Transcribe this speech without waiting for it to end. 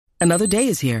Another day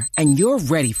is here, and you're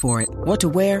ready for it. What to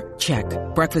wear? Check.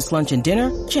 Breakfast, lunch, and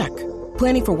dinner? Check.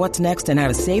 Planning for what's next and how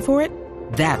to save for it?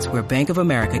 That's where Bank of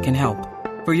America can help.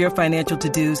 For your financial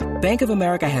to-dos, Bank of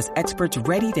America has experts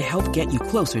ready to help get you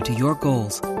closer to your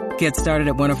goals. Get started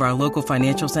at one of our local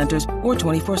financial centers or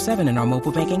 24/7 in our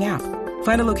mobile banking app.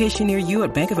 Find a location near you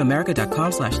at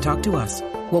bankofamerica.com/talktous.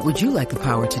 What would you like the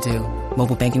power to do?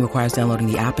 Mobile banking requires downloading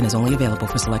the app and is only available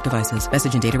for select devices.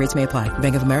 Message and data rates may apply.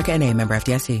 Bank of America N.A., member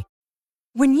FDIC.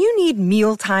 When you need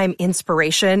mealtime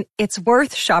inspiration, it's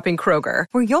worth shopping Kroger,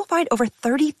 where you'll find over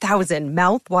 30,000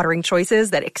 mouth-watering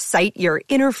choices that excite your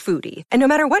inner foodie. And no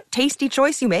matter what tasty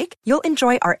choice you make, you'll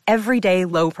enjoy our everyday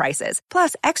low prices,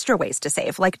 plus extra ways to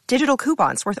save, like digital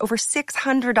coupons worth over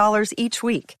 $600 each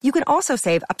week. You can also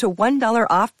save up to $1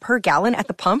 off per gallon at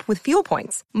the pump with fuel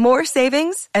points. More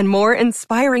savings and more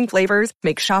inspiring flavors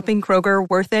make shopping Kroger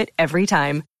worth it every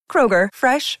time. Kroger,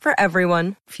 fresh for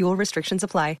everyone. Fuel restrictions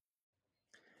apply.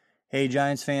 Hey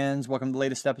Giants fans, welcome to the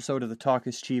latest episode of the Talk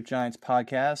is Cheap Giants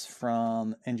podcast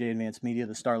from NJ Advanced Media,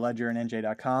 the Star Ledger, and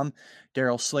NJ.com.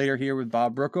 Daryl Slater here with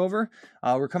Bob Brookover.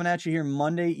 We're coming at you here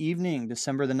Monday evening,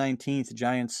 December the 19th. The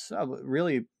Giants,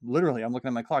 literally, I'm looking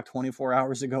at my clock, 24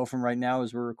 hours ago from right now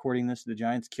as we're recording this, the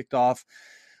Giants kicked off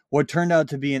what turned out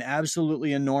to be an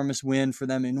absolutely enormous win for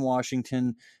them in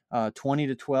Washington,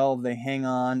 20-12. They hang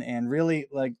on, and really,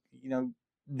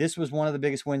 this was one of the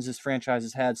biggest wins this franchise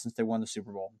has had since they won the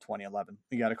Super Bowl in 2011.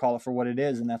 You got to call it for what it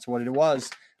is, and that's what it was,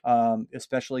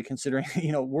 especially considering,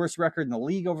 worst record in the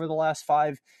league over the last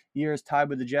 5 years, tied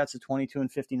with the Jets at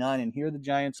 22-59. And here the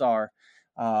Giants are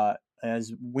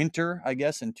as winter, I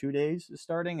guess, in 2 days is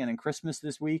starting, and in Christmas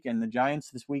this week, and the Giants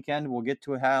this weekend. We'll get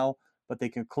to how, but they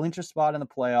can clinch a spot in the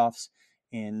playoffs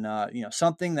in,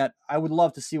 something that I would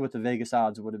love to see what the Vegas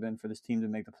odds would have been for this team to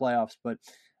make the playoffs, but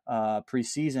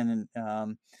preseason,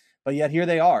 but yet here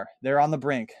they are. They're on the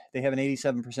brink. They have an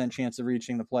 87% chance of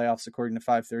reaching the playoffs, according to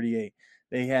 538.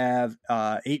 They have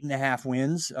 8.5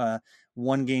 wins,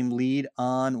 1 game lead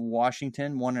on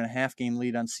Washington, 1.5 game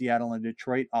lead on Seattle and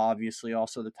Detroit. Obviously,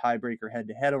 also the tiebreaker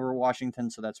head-to-head over Washington,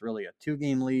 so that's really a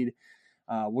 2-game lead.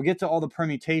 We'll get to all the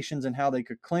permutations and how they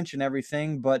could clinch and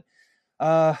everything, but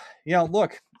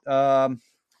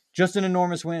just an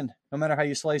enormous win. No matter how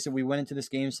you slice it, we went into this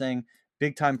game saying,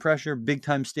 big time pressure, big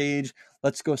time stage.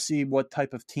 Let's go see what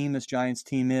type of team this Giants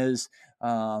team is.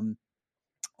 Are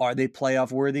they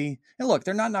playoff worthy? And look,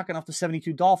 they're not knocking off the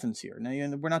 72 Dolphins here. Now,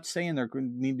 we're not saying they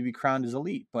need to be crowned as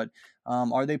elite, but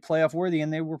are they playoff worthy?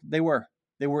 And they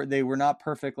were not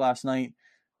perfect last night,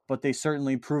 but they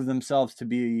certainly proved themselves to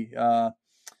be a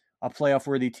playoff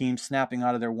worthy team, snapping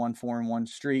out of their 1-4-1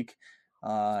 streak.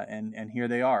 And here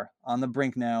they are on the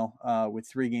brink now with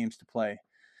 3 games to play.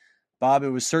 Bob, it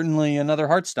was certainly another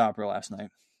heart stopper last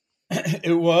night.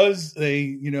 It was.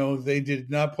 They did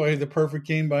not play the perfect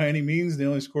game by any means. They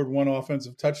only scored 1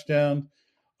 offensive touchdown.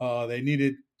 They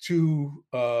needed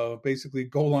 2 basically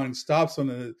goal line stops on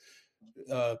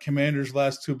the Commanders'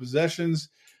 last 2 possessions.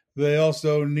 They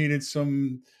also needed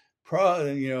some,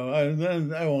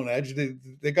 I won't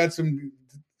agitate. They got some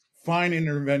fine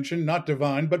intervention, not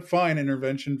divine, but fine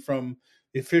intervention from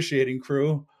the officiating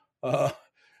crew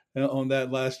on that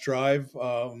last drive.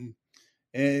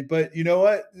 But you know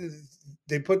what?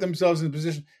 They put themselves in a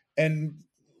position, and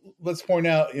let's point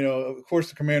out, of course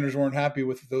the Commanders weren't happy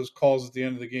with those calls at the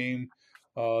end of the game.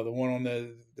 The one on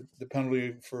the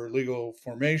penalty for illegal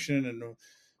formation and the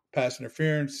pass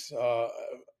interference. I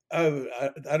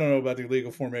don't know about the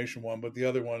illegal formation one, but the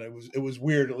other one, it was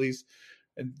weird at least.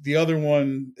 And the other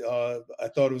one, I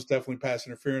thought it was definitely pass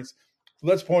interference.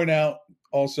 Let's point out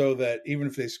also that even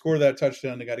if they score that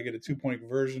touchdown, they got to get a 2-point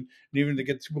conversion. And even to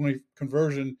get 2-point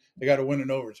conversion, they got to win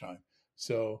in overtime.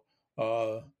 So,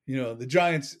 the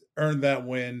Giants earned that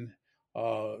win.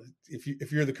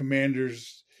 If you're the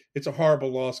Commanders, it's a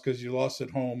horrible loss because you lost at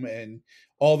home, and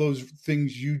all those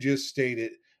things you just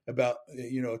stated about,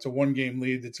 it's a 1-game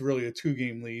lead. It's really a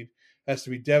 2-game lead. Has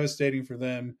to be devastating for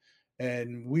them.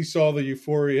 And we saw the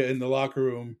euphoria in the locker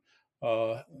room.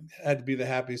 Had to be the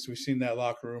happiest we've seen that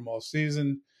locker room all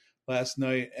season last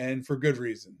night, and for good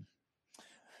reason.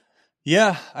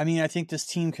 Yeah, I mean, I think this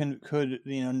team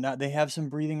they have some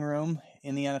breathing room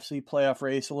in the NFC playoff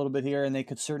race a little bit here, and they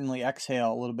could certainly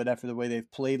exhale a little bit after the way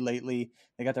they've played lately.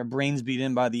 They got their brains beat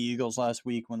in by the Eagles last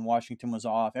week when Washington was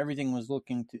off. Everything was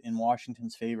looking in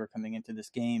Washington's favor coming into this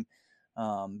game.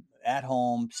 At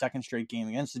home, 2nd straight game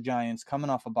against the Giants,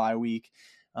 coming off a bye week.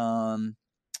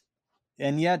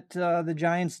 And yet the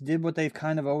Giants did what they've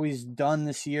kind of always done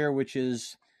this year, which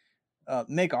is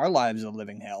make our lives a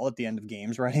living hell at the end of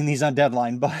games, writing these on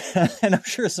deadline, but and I'm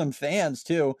sure some fans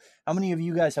too. How many of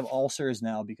you guys have ulcers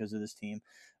now because of this team?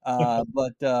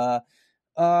 But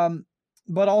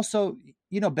also,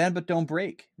 bend but don't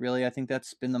break. Really, I think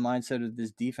that's been the mindset of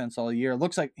this defense all year. It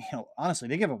looks like, honestly,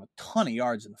 they give up a ton of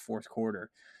yards in the fourth quarter,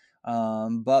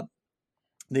 but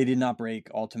they did not break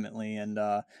ultimately. And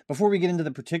before we get into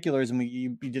the particulars, and you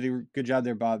did a good job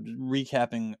there, Bob,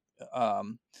 recapping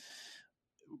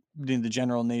the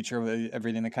general nature of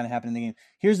everything that kind of happened in the game.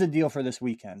 Here's the deal for this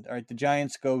weekend. All right, the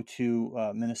Giants go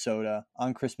to Minnesota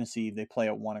on Christmas Eve. They play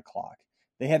at 1:00.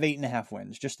 They have 8.5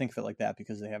 wins. Just think of it like that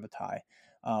because they have a tie.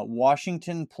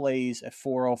 Washington plays at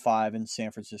 4:05 in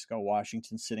San Francisco.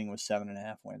 Washington's sitting with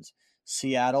 7.5 wins.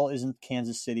 Seattle is in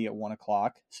Kansas City at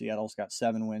 1:00. Seattle's got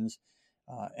 7 wins.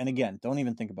 And again, don't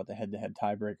even think about the head-to-head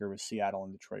tiebreaker with Seattle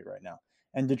and Detroit right now.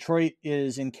 And Detroit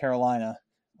is in Carolina,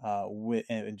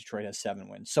 and Detroit has 7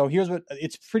 wins. So here's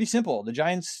it's pretty simple. The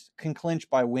Giants can clinch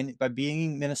by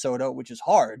beating Minnesota, which is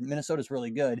hard. Minnesota's really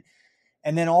good.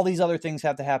 And then all these other things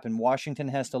have to happen. Washington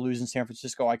has to lose in San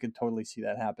Francisco. I could totally see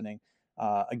that happening.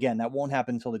 Again, that won't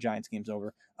happen until the Giants game's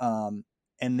over. And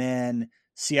then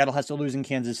Seattle has to lose in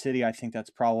Kansas City. I think that's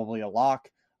probably a lock.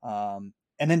 And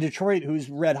then Detroit, who's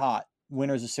red hot,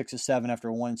 winners of 6 of 7 after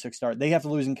a 1-6 start. They have to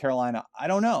lose in Carolina. I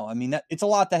don't know. I mean, it's a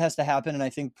lot that has to happen. And I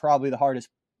think probably the hardest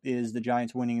is the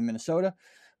Giants winning in Minnesota.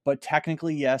 But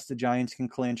technically, yes, the Giants can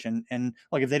clinch. And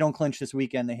like, if they don't clinch this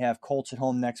weekend, they have Colts at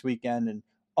home next weekend and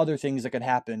other things that could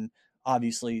happen,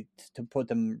 obviously, to put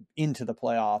them into the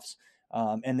playoffs.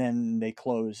 And then they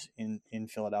close in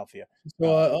Philadelphia.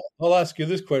 So I'll ask you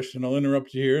this question. I'll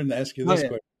interrupt you here and ask you this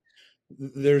question.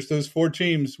 There's those 4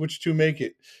 teams. Which 2 make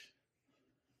it?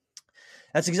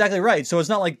 That's exactly right. So it's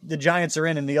not like the Giants are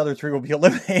in and the other 3 will be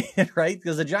eliminated, right?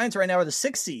 Because the Giants right now are the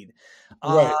 6th seed.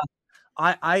 Right.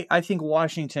 I think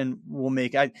Washington will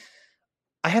make. I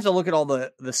have to look at all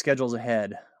the schedules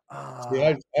ahead.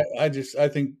 I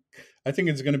think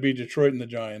it's going to be Detroit and the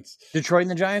Giants. Detroit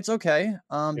and the Giants, okay.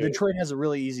 Yeah. Detroit has a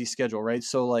really easy schedule, right?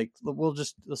 So like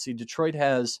let's see. Detroit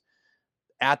has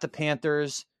at the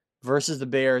Panthers versus the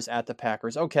Bears, at the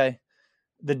Packers. Okay.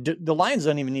 The Lions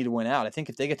don't even need to win out. I think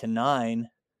if they get to 9,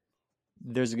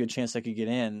 there's a good chance they could get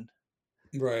in.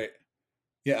 Right.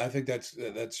 Yeah, I think that's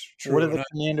true. What do the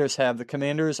Commanders have? The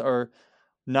Commanders are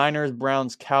Niners,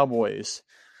 Browns, Cowboys.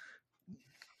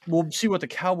 We'll see what the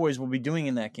Cowboys will be doing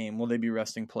in that game. Will they be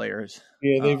resting players?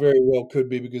 Yeah, they very well could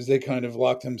be, because they kind of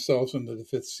locked themselves into the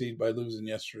 5th seed by losing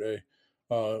yesterday.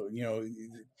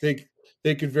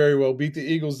 They could very well beat the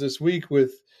Eagles this week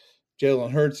with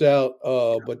Jalen Hurts out,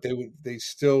 but they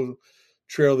still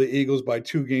trail the Eagles by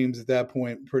 2 games at that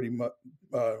point. Pretty much,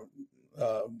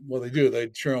 they do. They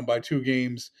trail them by 2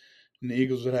 games, and the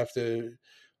Eagles would have to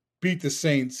beat the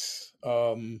Saints.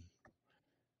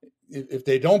 If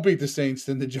they don't beat the Saints,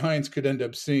 then the Giants could end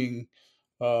up seeing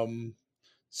Jalen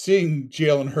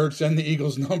Hurts and the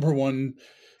Eagles' number 1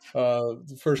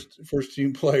 first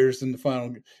team players in the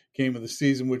final game of the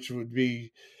season, which would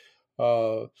be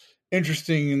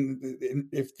interesting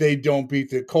if they don't beat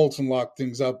the Colts and lock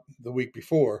things up the week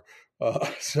before.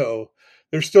 So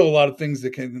there's still a lot of things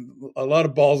a lot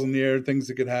of balls in the air, things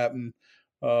that could happen.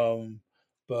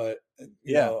 But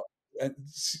yeah.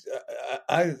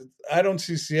 I don't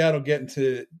see Seattle getting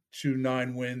to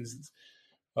 9 wins.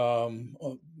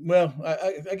 Well,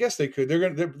 I guess they could.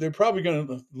 They're probably going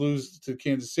to lose to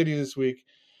Kansas City this week.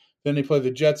 Then they play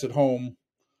the Jets at home,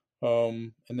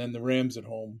 and then the Rams at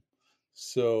home.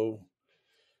 So,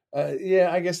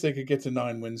 I guess they could get to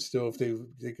 9 wins still if they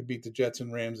could beat the Jets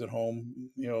and Rams at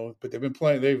home. But they've been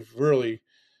playing. They're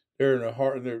in a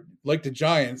hard. They're like the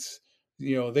Giants.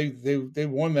 They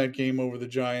won that game over the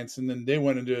Giants, and then they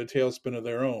went into a tailspin of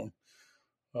their own.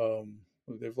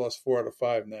 They've lost 4 out of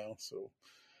 5 now. So,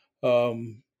 but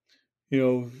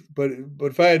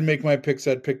if I had to make my picks,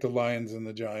 I'd pick the Lions and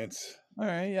the Giants. All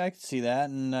right, yeah, I can see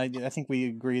that, and I think we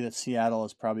agree that Seattle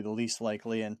is probably the least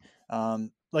likely. And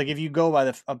like, if you go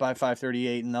by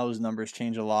 538, and those numbers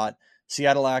change a lot,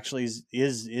 Seattle actually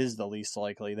is the least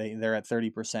likely. They're at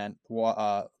 30%.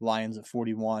 Lions at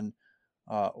 41%.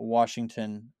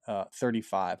 Washington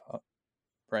 35%.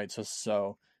 Right.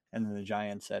 So and then the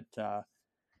Giants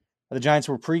the Giants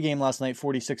were pregame last night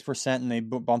 46%, and they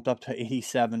bumped up to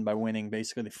 87% by winning.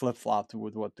 Basically, they flip-flopped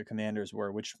with what the Commanders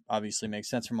were, which obviously makes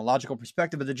sense from a logical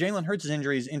perspective. But the Jalen Hurts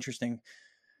injury is interesting.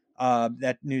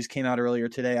 That news came out earlier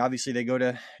today. Obviously, they go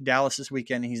to Dallas this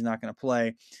weekend, and he's not going to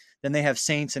play. Then they have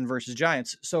Saints and versus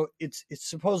Giants. So it's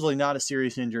supposedly not a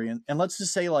serious injury. And let's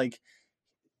just say,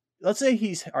 let's say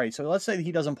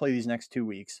he doesn't play these next 2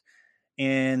 weeks,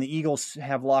 and the Eagles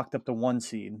have locked up the 1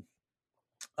 seed.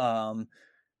 and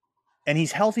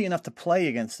he's healthy enough to play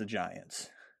against the Giants.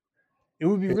 It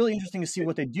would be really interesting to see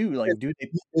what they do. Like, do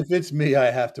it's me,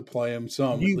 I have to play him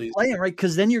some at you least. play him, right?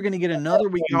 Because then you're going to get another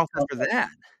week off after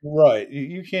that. Right.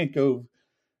 You can't go,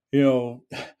 you know,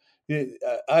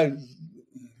 I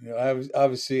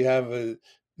obviously have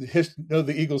know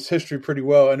the Eagles' history pretty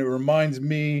well, and it reminds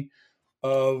me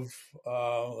of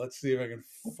let's see if I can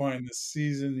find the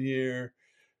season here.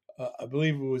 I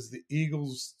believe it was the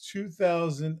Eagles'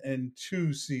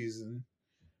 2002 season.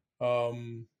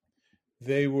 Um,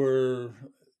 they were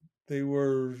they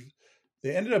were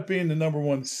they ended up being the number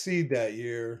one seed that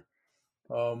year.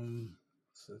 So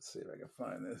let's see if I can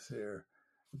find this here.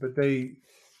 But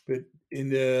but in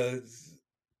the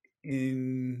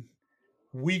in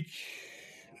week,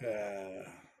 they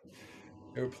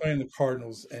were playing the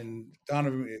Cardinals, and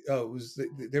Donovan. Oh, it was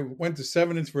they went to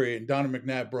 7-3, and Donovan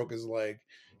McNabb broke his leg.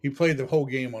 He played the whole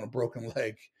game on a broken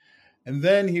leg, and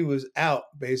then he was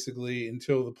out basically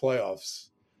until the playoffs.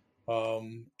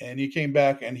 And he came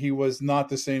back, and he was not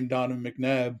the same Donovan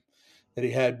McNabb that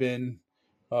he had been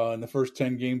in the first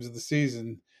 10 games of the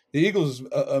season. The Eagles,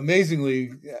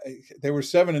 amazingly, they were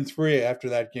 7-3 after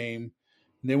that game,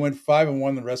 and they went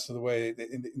 5-1 the rest of the way.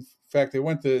 In fact, they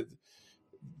went to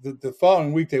the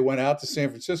following week. They went out to San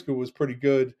Francisco, was pretty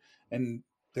good, and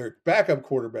their backup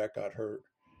quarterback got hurt,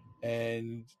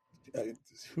 and uh,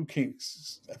 who came?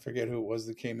 I forget who it was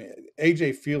that came in.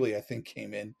 AJ Feely, I think,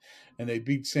 came in, and they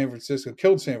beat San Francisco,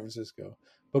 killed San Francisco.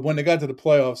 But when they got to the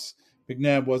playoffs,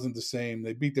 McNabb wasn't the same.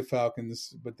 They beat the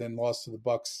Falcons, but then lost to the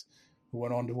Bucks, who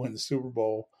went on to win the Super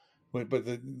Bowl. But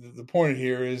the point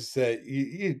here is that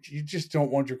you just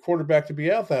don't want your quarterback to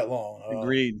be out that long.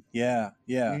 Agreed. Yeah,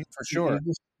 for sure.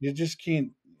 You just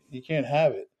can't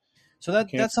have it. So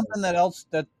that's something that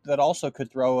also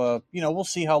could throw a, we'll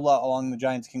see how long the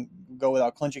Giants can go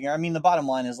without clinching. I mean, the bottom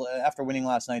line is after winning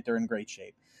last night, they're in great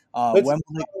shape. Go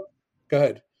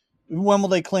ahead. When will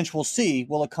they clinch? We'll see.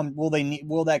 Will it come? Will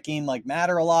that game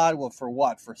matter a lot? Well, for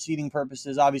what? For seeding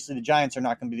purposes, obviously the Giants are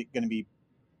not going to be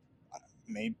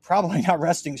probably not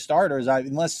resting starters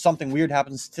unless something weird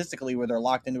happens statistically where they're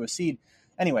locked into a seed.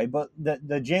 Anyway, but the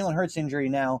Jalen Hurts injury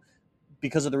now,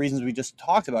 because of the reasons we just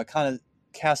talked about, kind of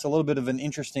casts a little bit of an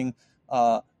interesting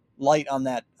light on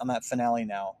that finale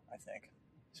now, I think.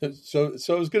 So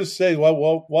I was going to say,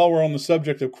 while we're on the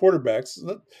subject of quarterbacks,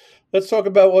 let's talk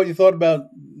about what you thought about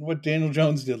what Daniel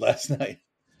Jones did last night.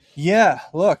 Yeah,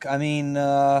 look, I mean,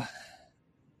 that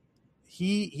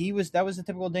was a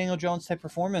typical Daniel Jones type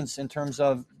performance in terms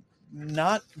of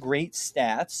not great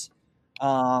stats,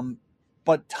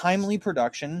 but timely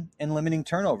production and limiting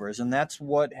turnovers, and that's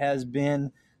what has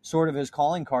been sort of his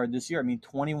calling card this year. I mean,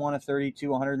 21 of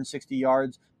 32, 160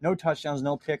 yards, no touchdowns,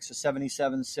 no picks, a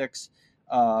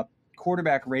 77.6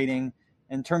 quarterback rating.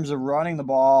 In terms of running the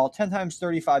ball, 10 times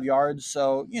 35 yards,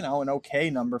 so, an okay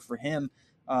number for him.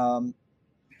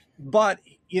 But,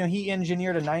 he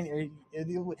engineered a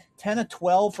 10 of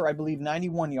 12 for, I believe,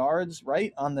 91 yards,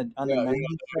 right? On the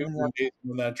 97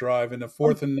 on that drive, and a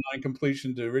 4th and 9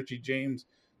 completion to Richie James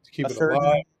to keep it alive.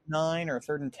 3rd and 9 or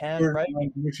 3rd and 10, right?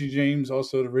 Richie James,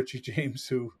 also to Richie James,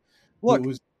 who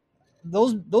was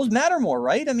those matter more,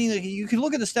 right? I mean, you can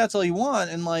look at the stats all you want,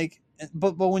 and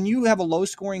but when you have a low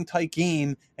scoring tight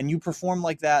game and you perform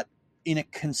like that in a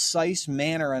concise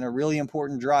manner on a really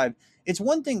important drive, it's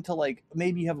one thing to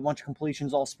maybe you have a bunch of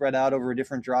completions all spread out over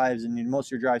different drives and most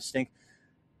of your drives stink.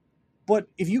 But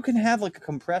if you can have a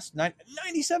compressed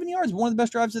 97 yards, one of the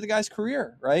best drives of the guy's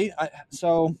career, right?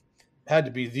 Had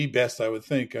to be the best, I would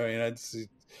think. I mean,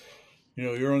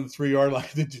 you're on the 3-yard line.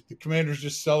 The Commanders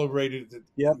just celebrated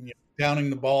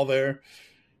downing the ball there.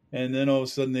 And then all of a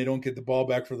sudden they don't get the ball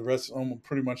back for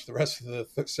pretty much the rest of the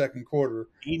second quarter.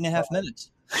 8.5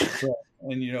 minutes. Right.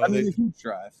 And, a huge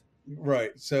drive.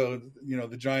 Right. So,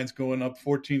 the Giants going up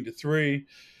 14-3.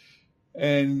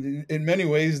 And in many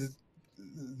ways,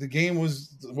 the game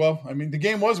was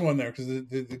won there because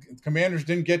the Commanders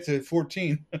didn't get to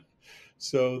 14.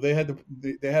 So they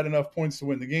had enough points to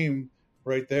win the game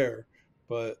right there.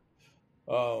 But,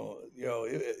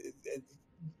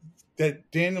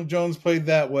 that Daniel Jones played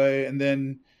that way, and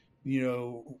then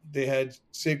they had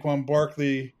Saquon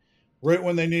Barkley right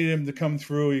when they needed him to come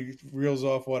through. He reels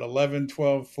off 11,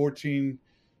 12, 14,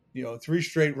 3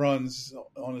 straight runs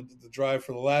on the drive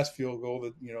for the last field goal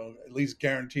that at least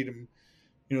guaranteed him.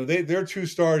 Their 2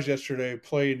 stars yesterday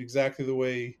played exactly the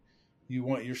way you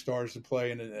want your stars to play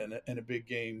in a big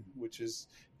game, which is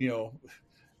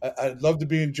I'd love to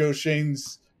be in Joe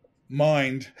Shane's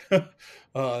mind,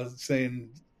 saying,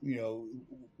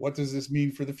 what does this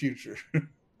mean for the future?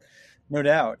 No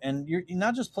doubt. And you're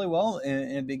not just play well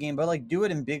in a big game, but like do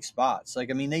it in big spots. Like,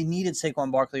 I mean, they needed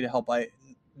Saquon Barkley to help. It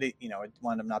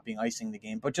wound up not being icing the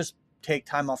game, but just take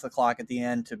time off the clock at the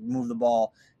end to move the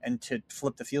ball and to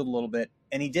flip the field a little bit.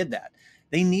 And he did that.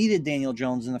 They needed Daniel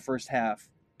Jones in the first half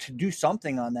to do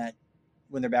something on that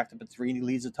when they're backed up at 3 and he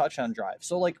leads a touchdown drive.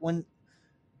 So like when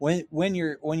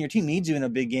your team needs you in a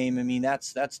big game, I mean,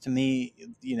 that's to me,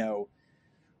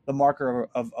 the marker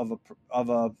of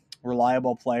a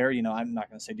reliable player. I'm not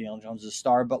going to say Daniel Jones is a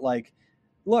star, but like,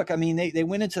 look, I mean, they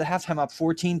went into the halftime up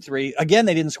 14-3. Again,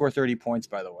 they didn't score 30 points,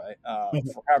 by the way.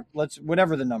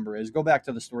 Whatever the number is, go back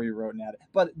to the story you wrote and add it.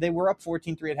 But they were up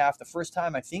 14-3 at half. The first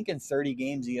time, I think, in 30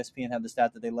 games, ESPN had the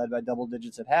stat that they led by double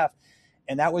digits at half.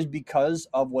 And that was because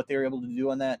of what they were able to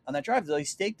do on that drive. They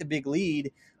staked a big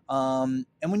lead. And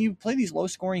when you play these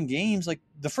low-scoring games, like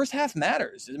the first half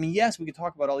matters. I mean, yes, we could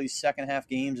talk about all these second-half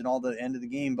games and all the end of the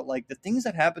game, but like the things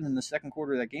that happened in the second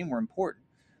quarter of that game were important.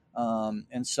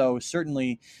 And so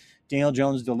certainly Daniel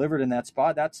Jones delivered in that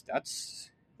spot. That's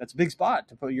a big spot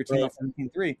to put your team up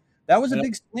 17-3. That was a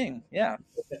big swing. Yeah.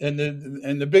 And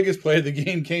the biggest play of the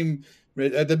game came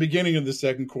at the beginning of the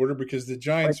second quarter because the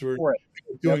Giants were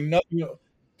doing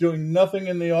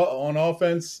nothing on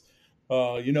offense.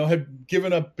 Had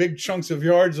given up big chunks of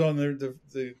yards on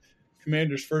the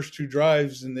Commanders' first 2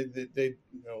 drives, and they the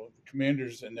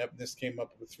Commanders, and this came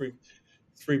up with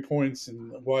 3 points,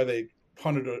 and why they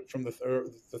punted it from the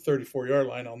 34-yard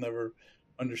line, I'll never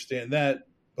understand that.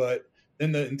 But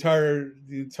then the entire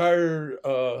tenor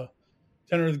of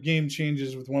the game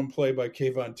changes with one play by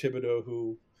Kayvon Thibodeau,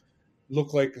 who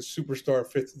looked like a superstar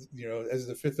as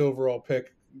the 5th overall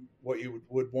pick, what you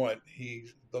would want. He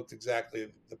looked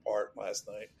exactly the part last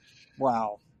night.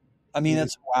 Wow. I mean,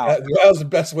 that's wow. That was the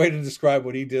best way to describe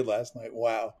what he did last night.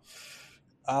 Wow.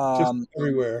 Just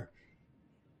everywhere.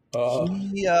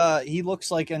 He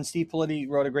looks like, and Steve Politi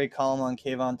wrote a great column on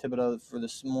Kayvon Thibodeau for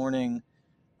this morning.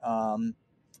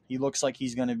 He looks like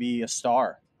he's going to be a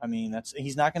star. I mean,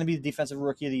 he's not going to be the defensive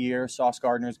rookie of the year. Sauce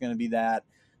Gardner is going to be that,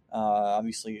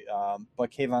 obviously.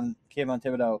 But Kayvon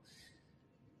Thibodeau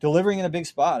delivering in a big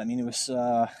spot. I mean, it was.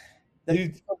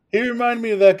 He reminded me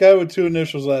of that guy with 2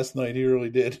 initials last night. He really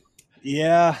did.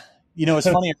 Yeah, it's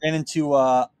funny. I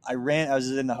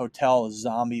was in the hotel, a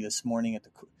zombie this morning at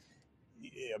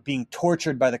being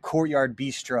tortured by the Courtyard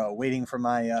Bistro, waiting for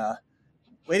what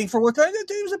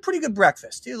it was a pretty good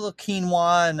breakfast. A little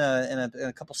quinoa and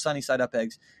a couple sunny side up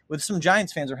eggs. With some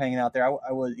Giants fans were hanging out there.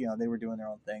 I was, they were doing their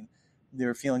own thing. They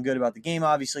were feeling good about the game.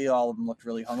 Obviously, all of them looked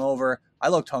really hungover. I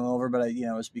looked hungover, but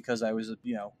it was because I was,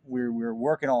 we were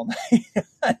working all night. You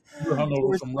were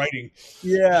hungover from writing.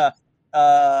 Yeah,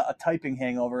 a typing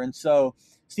hangover. And so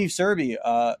Steve Serby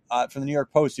from the New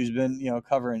York Post, who's been,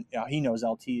 covering, he knows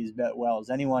LT as well as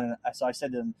anyone. And so I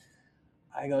said to him,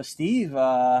 I go, Steve,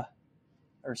 or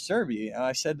Serby,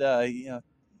 I said,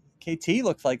 KT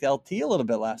looked like LT a little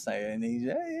bit last night, and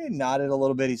he nodded a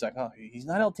little bit. He's like, "Oh, he's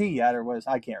not LT yet," or was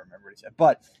I can't remember what he said,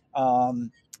 but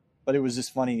it was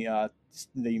just funny that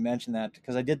you mentioned that,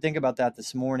 because I did think about that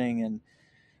this morning. And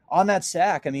on that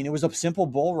sack, I mean, it was a simple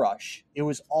bull rush. It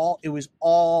was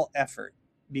all effort,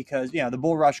 because the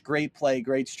bull rush, great play,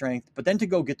 great strength, but then to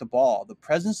go get the ball, the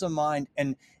presence of mind,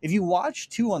 and if you watch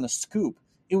too on the scoop,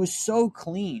 it was so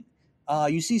clean.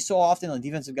 You see so often a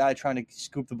defensive guy trying to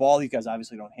scoop the ball. These guys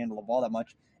obviously don't handle the ball that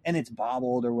much, and it's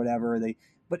bobbled or whatever.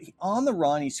 But on the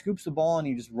run, he scoops the ball and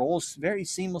he just rolls very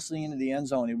seamlessly into the end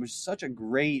zone. It was such a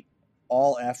great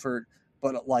all effort,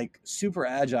 but like super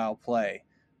agile play.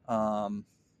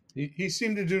 He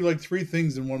seemed to do like 3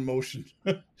 things in one motion.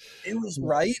 It was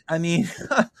right. I mean,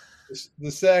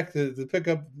 the sack, the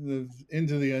pickup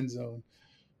into the end zone.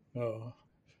 And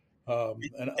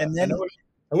then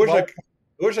I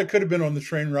wish I could have been on the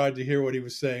train ride to hear what he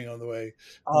was saying on the way.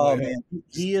 Oh man,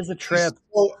 he is a trip.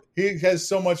 He has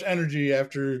so much energy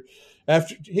after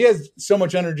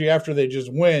they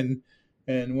just win,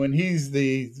 and when he's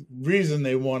the reason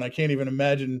they won, I can't even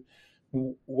imagine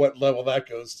what level that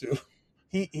goes to.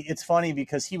 It's funny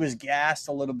because he was gassed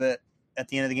a little bit at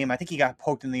the end of the game. I think he got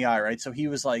poked in the eye, right? So he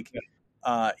was like,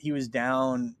 he was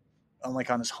down on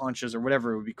his haunches or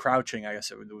whatever. It would be crouching, I guess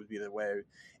it would be the way,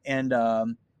 and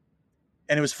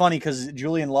it was funny because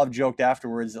Julian Love joked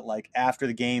afterwards that, like, after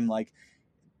the game, like,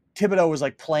 Thibodeau was,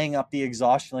 like, playing up the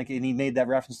exhaustion, like, and he made that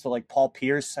reference to, like, Paul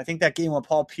Pierce. I think that game when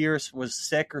Paul Pierce was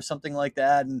sick or something like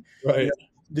that, and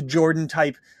the Jordan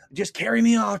type, just carry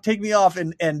me off, take me off,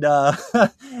 and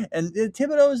Thibodeau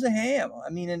is a ham. I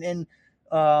mean,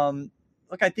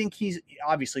 look, I think he's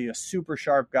obviously a super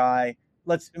sharp guy.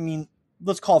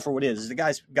 let's call it for what it is. The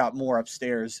guy's got more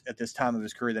upstairs at this time of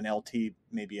his career than LT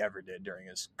maybe ever did during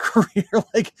his career.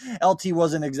 Like LT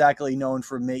wasn't exactly known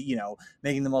for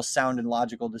making the most sound and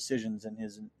logical decisions in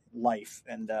his life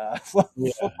and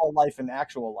football life and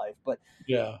actual life. But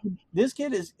yeah, this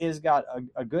kid is got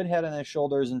a good head on his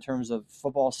shoulders in terms of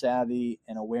football savvy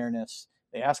and awareness.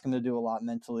 They ask him to do a lot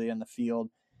mentally on the field,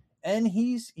 and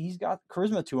he's got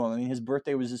charisma to him. I mean, his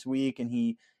birthday was this week, and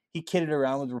he kidded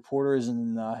around with reporters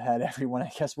and had everyone, I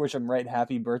guess, wish him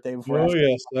happy birthday before. Oh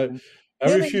yes,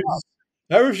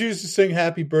 I refuse to sing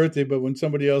happy birthday, but when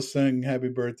somebody else sang happy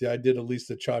birthday, I did at least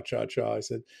a cha cha cha. I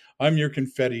said, "I'm your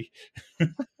confetti."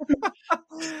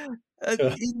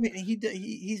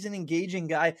 He's an engaging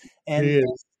guy, and He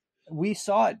is. we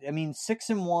saw it. I mean,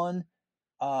 6-1.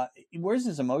 He wears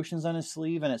his emotions on his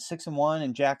sleeve, and at 6-1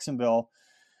 in Jacksonville,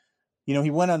 he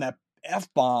went on that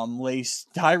F-bomb lace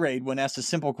tirade when asked a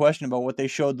simple question about what they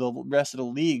showed the rest of the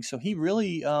league. So he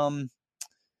really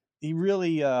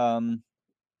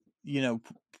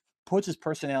puts his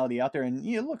personality out there. And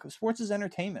look, sports is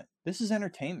entertainment. This is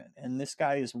entertainment, and this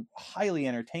guy is highly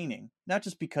entertaining. Not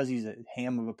just because he's a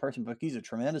ham of a person, but he's a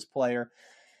tremendous player.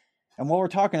 And while we're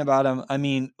talking about him, I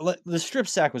mean, the strip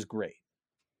sack was great.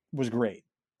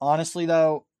 Honestly,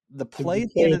 though, the play at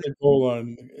the end of the goal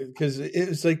line, because it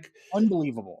was like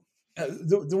unbelievable.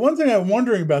 The one thing I'm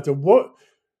wondering about, what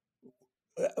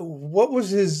was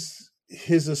his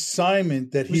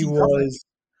assignment that he was?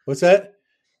 What's that?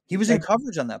 He was in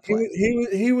coverage on that play.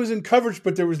 He was in coverage,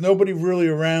 but there was nobody really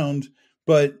around.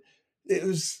 But it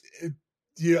was,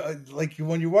 like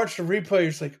when you watch the replay,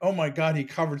 it's like, oh my God, he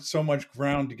covered so much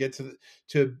ground to get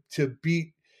to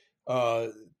beat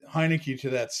Heineke to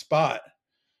that spot.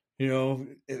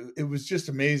 It was just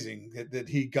amazing that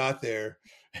he got there.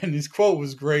 And his quote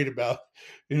was great about,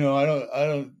 I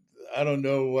don't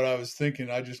know what I was thinking.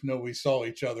 I just know we saw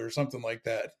each other, or something like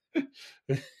that.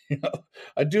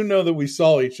 I do know that we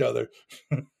saw each other.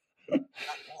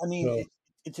 I mean,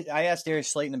 I asked Darius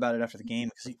Slayton about it after the game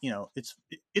because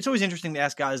it's always interesting to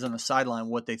ask guys on the sideline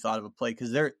what they thought of a play,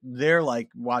 because they're like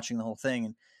watching the whole thing,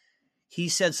 and he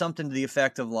said something to the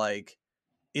effect of like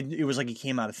it was like he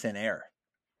came out of thin air.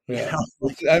 Yeah,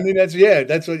 I mean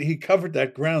that's what he covered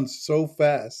that ground so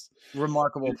fast.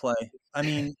 Remarkable play. I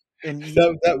mean, and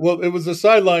it was a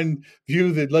sideline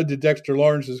view that led to Dexter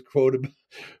Lawrence's quote.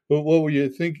 But what were you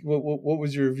think? What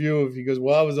was your view of? He goes,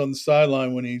 "Well, I was on the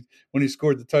sideline when he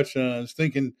scored the touchdown. I was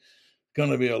thinking, going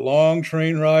to be a long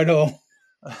train ride home."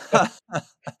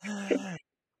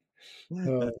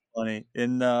 That's funny.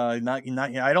 And I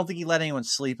don't think he let anyone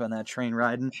sleep on that train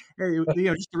ride. And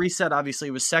just to reset, obviously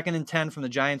it was 2nd and 10 from the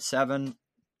Giants 7,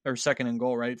 or 2nd and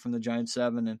goal, right, from the Giants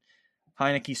 7, and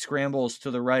Heineke scrambles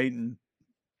to the right, and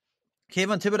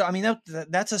Kayvon Thibodeau. I mean,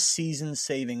 that's a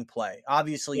season-saving play.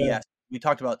 Obviously, yes. We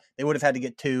talked about they would have had to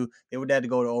get 2. They would have had to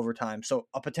go to overtime. So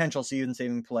a potential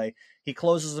season-saving play. He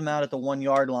closes them out at the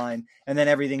 1-yard line, and then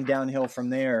everything downhill from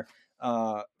there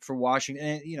for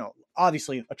Washington. And,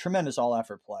 obviously a tremendous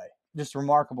all-effort play. Just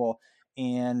remarkable.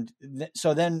 And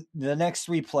so then the next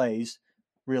 3 plays,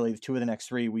 really 2 of the next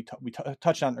 3, we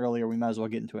touched on earlier. We might as well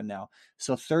get into it now.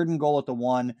 So 3rd and goal at the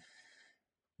 1.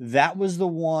 That was the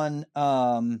one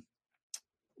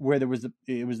where it was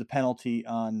the penalty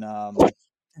on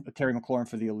Terry McLaurin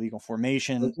for the illegal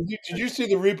formation. Did you see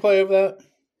the replay of that?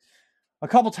 A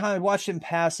couple times. I watched it in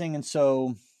passing, and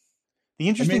so the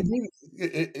interesting thing,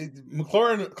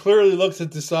 McLaurin clearly looks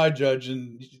at the side judge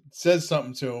and says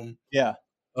something to him. Yeah.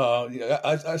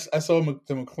 I saw the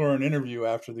McLaurin interview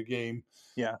after the game.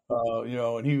 Yeah.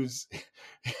 And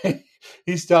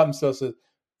he stopped himself, said,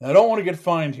 "I don't want to get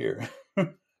fined here."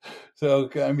 So,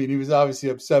 I mean, he was obviously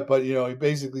upset, but, he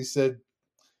basically said,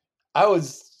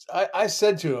 I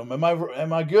said to him, am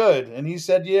I good? And he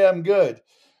said, yeah, I'm good.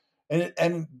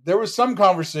 And there was some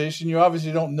conversation. You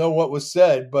obviously don't know what was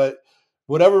said, but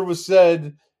whatever was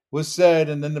said,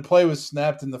 and then the play was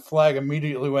snapped and the flag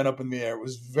immediately went up in the air. It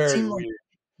was very weird.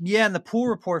 Yeah, and the pool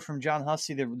report from John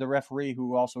Hussey, the referee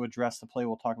who also addressed the play,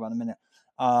 we'll talk about in a minute.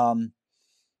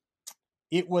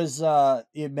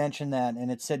 It mentioned that,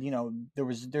 and it said,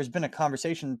 there's been a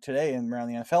conversation today around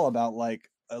the NFL about, like,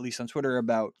 at least on Twitter,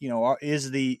 about,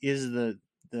 is the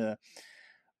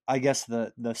I guess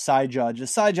the side judge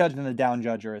and the down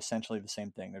judge are essentially the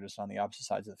same thing. They're just on the opposite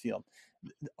sides of the field.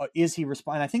 Is he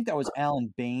responding? I think that was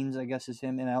Alan Baines, I guess is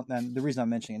him. And the reason I'm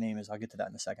mentioning a name is I'll get to that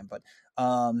in a second, but,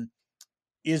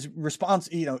 is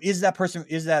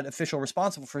that official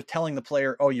responsible for telling the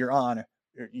player, oh, you're on,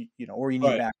 or you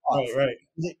need to back off? Right.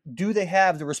 Do they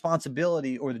have the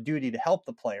responsibility or the duty to help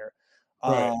the player?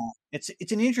 Right.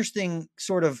 It's an interesting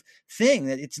sort of thing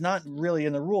that it's not really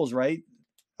in the rules, right?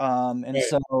 And right.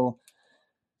 so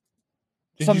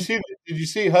Did you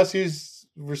see Hussey's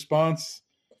response?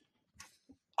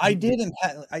 I did, and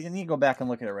I need to go back and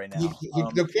look at it right now.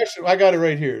 The question, I got it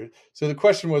right here. So the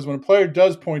question was, when a player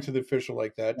does point to the official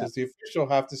like that, Yeah. does the official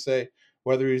have to say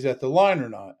whether he's at the line or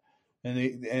not?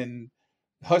 And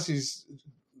Hussey's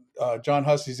John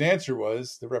Hussey's answer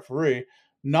was, the referee,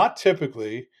 not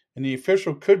typically, and the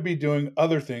official could be doing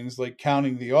other things like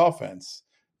counting the offense.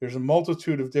 There's a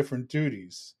multitude of different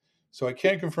duties. So I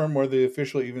can't confirm whether the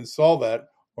official even saw that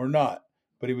or not,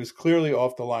 but he was clearly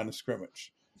off the line of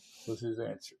scrimmage, was his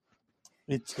answer.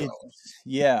 It's So,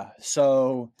 yeah.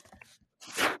 So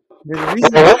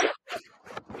the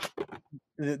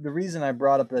reason I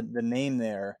brought up the name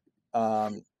there,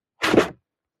 and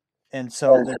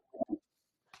so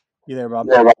you there, Bob?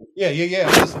 yeah.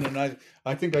 I'm listening.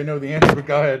 I think I know the answer, but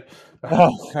go ahead.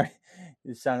 Oh,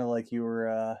 it sounded like you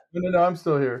were. No, I'm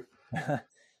still here.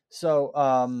 So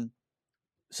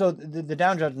so the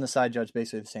down judge and the side judge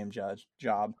basically the same job,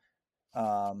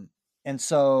 and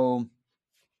so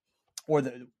or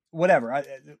the whatever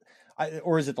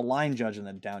or is it the line judge and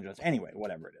the down judge? Anyway,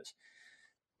 whatever it is.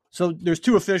 So there's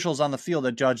two officials on the field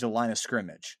that judge the line of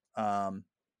scrimmage.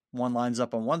 One lines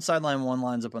up on one sideline, one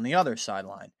lines up on the other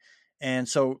sideline. And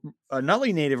so a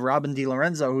Nutley native, Robin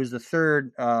DiLorenzo, who's the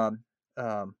third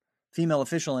female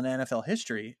official in NFL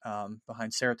history,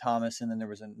 behind Sarah Thomas, and then there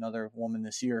was another woman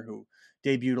this year who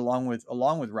debuted along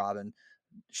with Robin.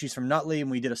 She's from Nutley, and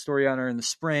we did a story on her in the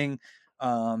spring.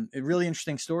 A really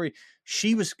interesting story.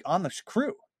 She was on the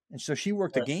crew, and so she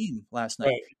worked the game last night.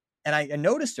 Right. And I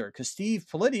noticed her because Steve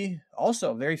Politti,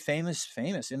 also very famous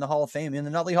in the Hall of Fame, in the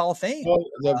Nutley Hall of Fame,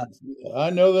 I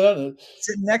know that.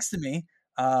 sitting next to me.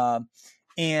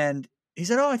 And he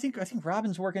said, "Oh, I think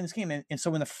Robin's working this game." And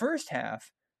so in the first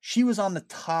half, she was on the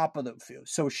top of the field.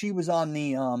 So she was on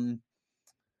the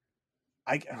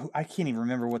I can't even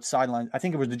remember what sideline. I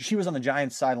think it was she was on the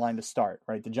Giants sideline to start.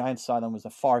 Right, the Giants sideline was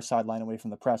the far sideline away from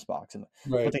the press box,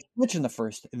 Right. but they switched in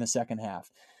the second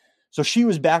half. So she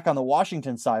was back on the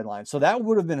Washington sideline. So that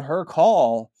would have been her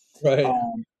call, Right.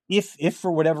 If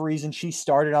for whatever reason she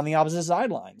started on the opposite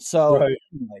sideline. So Right.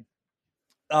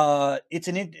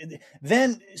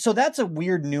 so that's a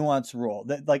weird nuance rule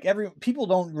that like people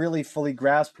don't really fully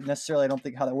grasp necessarily. I don't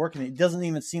think how that works. And it doesn't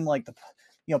even seem like the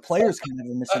players kind of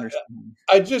misunderstand.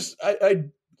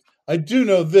 I do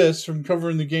know this from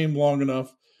covering the game long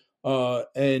enough,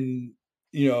 and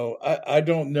I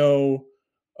don't know.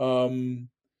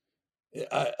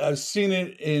 I've seen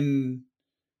it in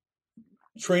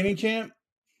training camp,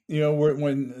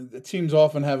 when the teams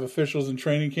often have officials in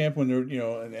training camp when they're,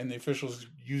 and the officials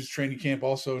use training camp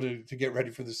also to get ready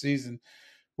for the season,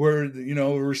 where,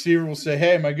 a receiver will say,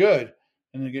 "Hey, am I good?"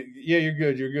 And they get, "Yeah, you're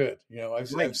good. You're good." I've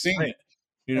seen it,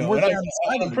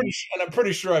 I'm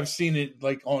pretty sure I've seen it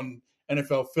like on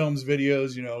NFL films,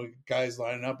 videos, guys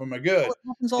lining up. Am I good? Well, it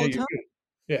happens all the time.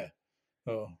 Yeah.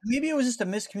 Oh. Maybe it was just a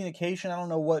miscommunication. I don't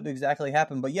know what exactly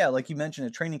happened, but yeah, like you mentioned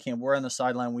at training camp, we're on the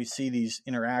sideline. We see these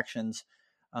interactions.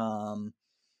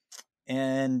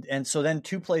 And so then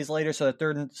 2 plays later, so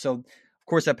of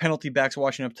course that penalty backs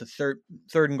Washington up to third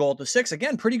and goal at the 6.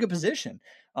 Again, pretty good position.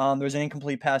 There's an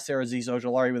incomplete pass there, Azeez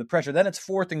Ojulari with the pressure. Then it's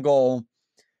 4th and goal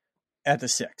at the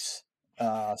 6.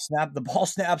 The ball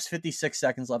snaps, 56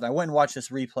 seconds left. I went and watched this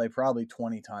replay probably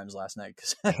 20 times last night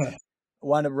because I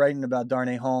wound up writing about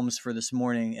Darnay Holmes for this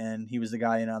morning, and he was the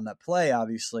guy in on that play,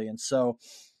 obviously. And so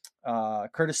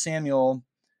Curtis Samuel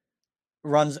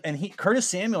runs, and Curtis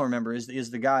Samuel, remember, is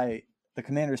the guy, the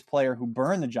Commanders player who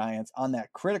burned the Giants on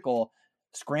that critical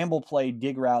scramble play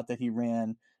dig route that he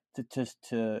ran to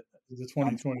the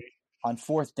 2020 on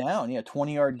 4th down. Yeah,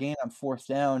 20-yard gain on 4th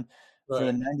down for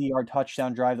the 90-yard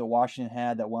touchdown drive that Washington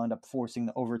had that wound up forcing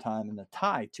the overtime and the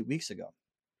tie 2 weeks ago.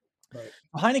 Right.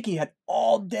 Heineke had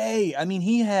all day. I mean,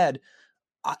 he had,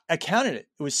 I counted it.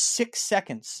 It was 6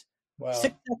 seconds. Wow.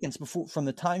 6 seconds from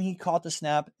the time he caught the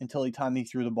snap until the time he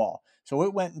threw the ball. So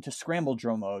it went into scramble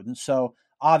drill mode. And so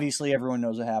obviously everyone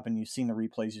knows what happened. You've seen the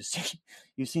replays.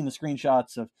 You've seen the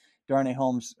screenshots of Darnay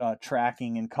Holmes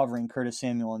tracking and covering Curtis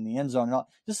Samuel in the end zone. And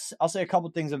I'll say a couple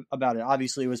things about it.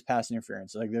 Obviously, it was pass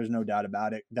interference. Like, there's no doubt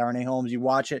about it. Darnay Holmes, you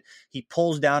watch it, he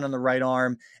pulls down on the right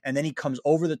arm, and then he comes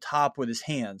over the top with his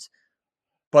hands.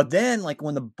 But then, like,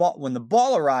 when the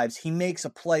ball arrives, he makes a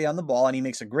play on the ball, and he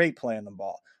makes a great play on the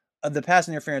ball. The pass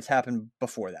interference happened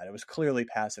before that. It was clearly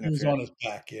pass interference. He was on his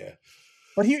back, yeah.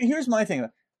 But here's my thing.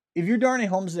 If you're Darnay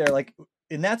Holmes there, like,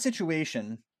 in that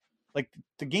situation, like,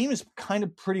 the game is kind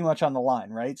of pretty much on the line,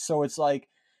 right? So it's like,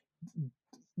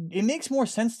 it makes more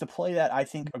sense to play that, I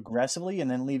think, aggressively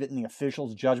and then leave it in the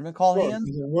official's judgment call Sure, hands.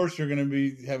 because at worst you're going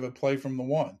to have a play from the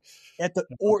one.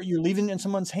 Or you're leaving it in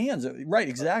someone's hands, right?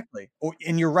 Exactly.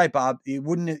 And you're right, Bob. It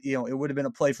wouldn't, it would have been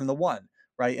a play from the one,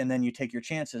 right? And then you take your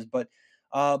chances. But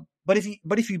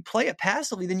if you play it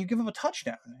passively, then you give them a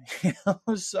touchdown.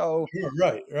 So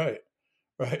Sure, right.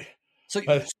 so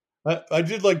I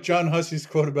did like John Hussey's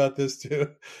quote about this too.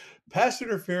 Pass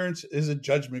interference is a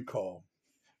judgment call.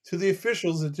 To the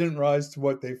officials, it didn't rise to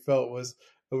what they felt was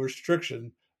a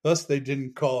restriction, thus they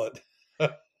didn't call it.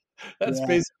 That's yeah,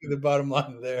 basically the bottom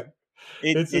line there.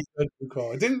 It's a it judgment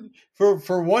call. It didn't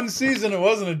for one season. It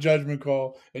wasn't a judgment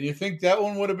call, and you think that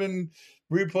one would have been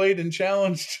replayed and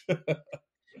challenged?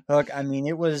 look. I mean,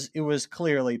 it was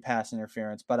clearly pass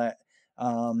interference, but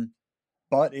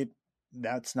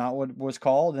that's not what was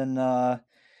called, and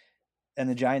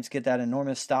the Giants get that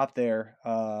enormous stop there,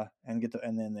 and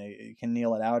then they can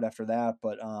kneel it out after that.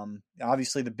 But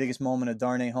obviously, the biggest moment of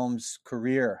Darnay Holmes'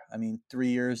 career. I mean, 3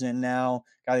 years in now,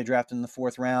 guy they drafted in the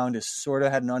 4th round has sort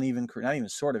of had an uneven career. Not even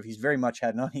sort of. He's very much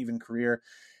had an uneven career,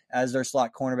 as their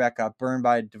slot cornerback got burned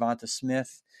by Devonta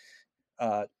Smith.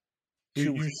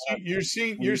 Your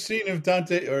scene of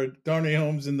Dante or Darnay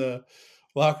Holmes in the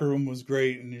locker room was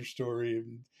great in your story,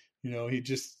 and he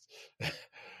just.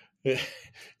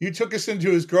 You took us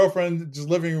into his girlfriend's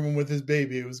living room with his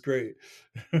baby. It was great.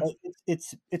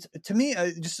 It's to me,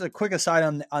 just a quick aside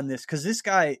on this, because this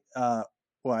guy, well,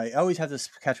 I always have to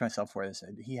catch myself for this.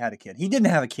 He had a kid. He didn't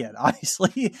have a kid,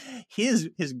 obviously. His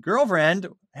girlfriend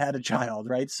had a child,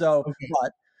 right? So,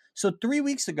 Okay. So 3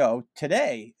 weeks ago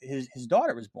today, his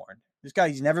daughter was born. This guy,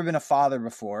 he's never been a father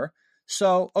before.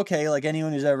 So, okay, like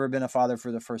anyone who's ever been a father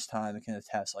for the first time can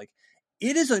attest, like,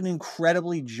 it is an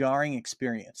incredibly jarring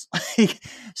experience.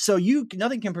 So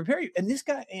nothing can prepare you. And this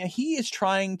guy, he is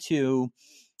trying to,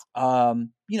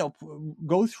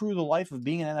 go through the life of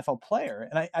being an NFL player.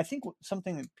 And I think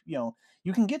something that,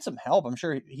 you can get some help. I'm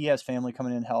sure he has family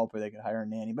coming in help, or they could hire a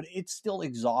nanny, but it's still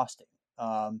exhausting.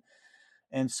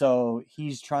 And so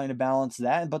he's trying to balance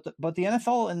that. But the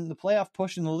NFL and the playoff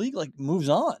push in the league moves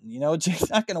on. It's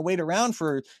not going to wait around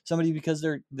for somebody because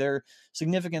their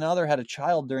significant other had a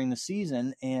child during the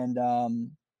season. And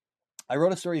I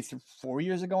wrote a story 4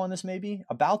 years ago on this, maybe,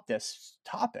 about this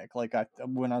topic.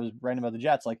 When I was writing about the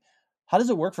Jets, how does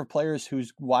it work for players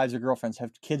whose wives or girlfriends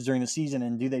have kids during the season,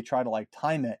 and do they try to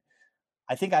time it?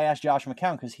 I think I asked Josh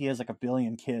McCown, because he has 1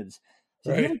 billion kids.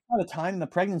 So do you ever try to time the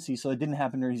pregnancy so it didn't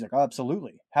happen during? He's like, oh,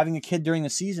 absolutely. Having a kid during the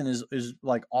season is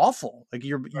awful.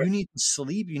 You need to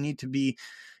sleep. You need to be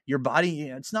your body.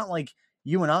 It's not like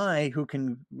you and I who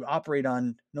can operate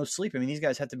on no sleep. I mean, these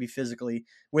guys have to be physically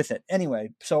with it.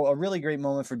 Anyway, so a really great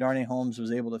moment for Darnay Holmes.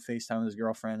 Was able to FaceTime his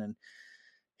girlfriend and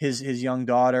his young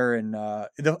daughter. And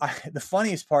the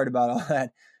funniest part about all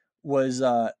that was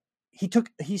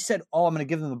he said, oh, I'm going to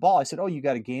give them the ball. I said, oh, you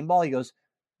got a game ball? He goes,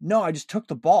 no, I just took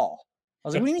the ball. I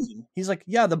was like, what do you mean? He's like,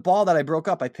 yeah, the ball that I broke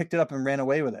up, I picked it up and ran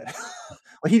away with it.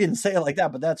 Well, he didn't say it like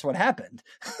that, but that's what happened.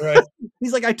 Right.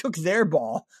 He's like, I took their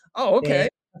ball. Oh, okay.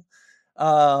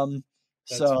 Right.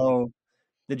 So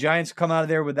the Giants come out of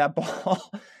there with that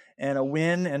ball and a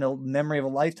win and a memory of a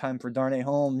lifetime for Darnay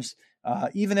Holmes.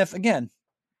 Even if, again,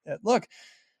 look,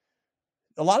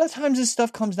 a lot of times this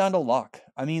stuff comes down to luck.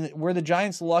 I mean, were the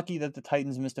Giants lucky that the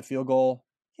Titans missed a field goal?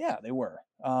 Yeah, they were.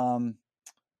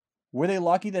 Were they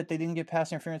lucky that they didn't get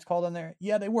pass interference called on there?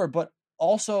 Yeah, they were. But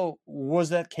also, was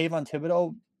that Kayvon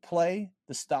Thibodeau play,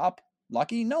 the stop,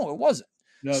 lucky? No, it wasn't.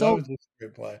 No, that was just a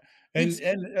good play.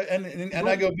 And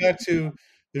I go back to,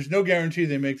 there's no guarantee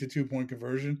they make the 2-point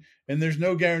conversion, and there's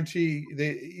no guarantee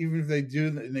even if they do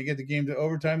and they get the game to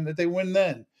overtime, that they win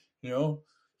then.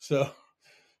 So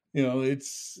it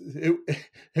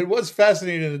was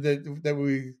fascinating that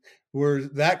we were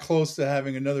that close to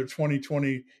having another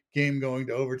 2020 game going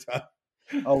to overtime.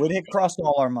 Oh, it crossed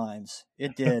all our minds.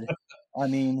 It did. I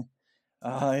mean,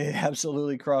 it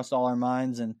absolutely crossed all our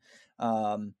minds. And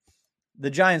the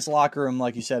Giants locker room,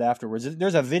 like you said afterwards,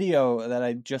 there's a video that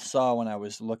I just saw when I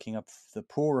was looking up the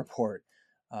pool report.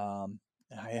 I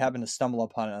happened to stumble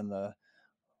upon it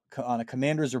on a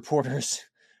Commanders reporter's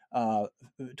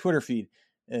Twitter feed.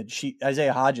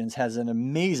 Isaiah Hodgins has an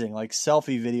amazing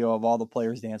selfie video of all the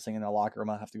players dancing in the locker room.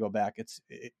 I'll have to go back.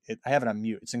 I have it on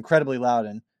mute. It's incredibly loud,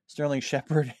 and Sterling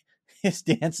Shepard is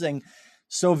dancing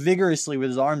so vigorously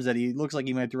with his arms that he looks like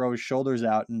he might throw his shoulders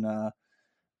out. And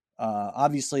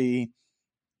obviously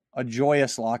a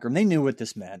joyous locker room. They knew what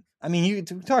this meant. I mean, you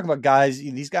talk about guys,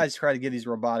 these guys try to give these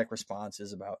robotic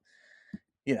responses about,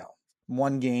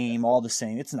 one game, all the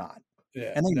same. It's not.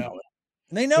 Yeah, and they know it.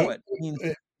 And they know it. I mean,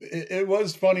 it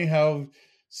was funny how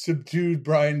subdued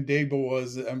Brian Daboll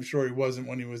was. I'm sure he wasn't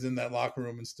when he was in that locker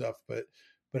room and stuff, but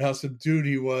how subdued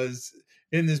he was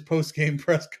in this post game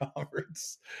press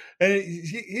conference. And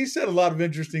he said a lot of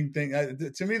interesting things.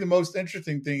 To me, the most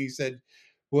interesting thing he said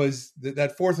was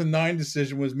that 4th and 9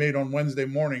 decision was made on Wednesday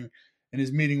morning in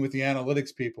his meeting with the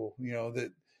analytics people.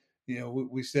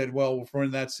 We said, well, if we're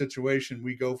in that situation,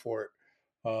 we go for it.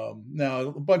 Now,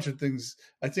 a bunch of things.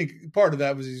 I think part of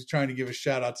that was he's trying to give a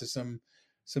shout out to some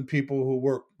people who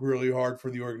work really hard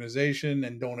for the organization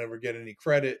and don't ever get any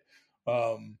credit.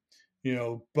 Because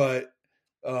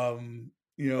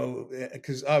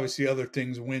obviously other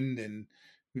things, wind and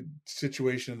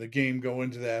situation of the game, go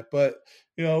into that. But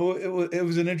it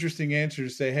was an interesting answer to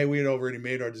say, hey, we had already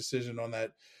made our decision on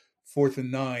that 4th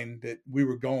and 9 that we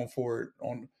were going for it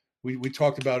on. We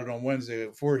talked about it on Wednesday.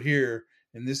 If we're here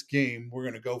in this game, we're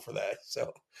going to go for that.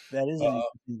 So that is an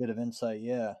interesting bit of insight.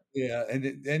 Yeah. Yeah. And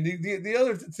the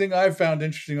other thing I found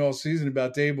interesting all season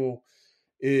about Daboll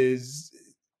is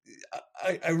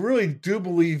I really do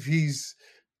believe he's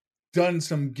done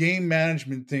some game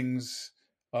management things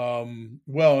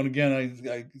well. And again,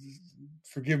 I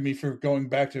forgive me for going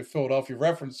back to Philadelphia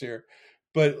reference here,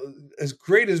 but as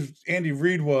great as Andy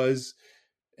Reid was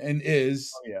and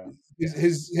is,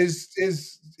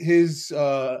 his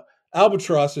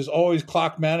albatross is always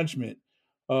clock management,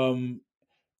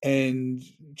 and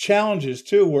challenges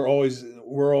too were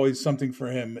always something for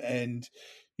him. And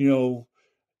the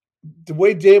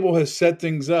way Dable has set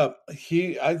things up,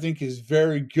 I think is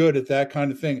very good at that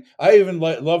kind of thing. I even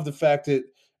love the fact that,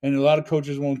 and a lot of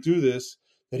coaches won't do this,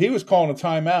 that he was calling a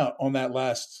timeout on that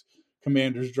last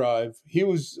Commanders drive. He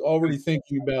was already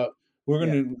thinking about,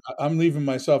 I'm leaving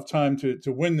myself time to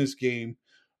win this game.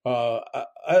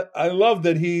 I love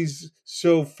that he's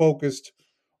so focused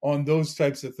on those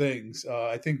types of things.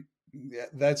 I think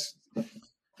that's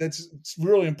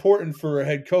really important for a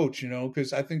head coach,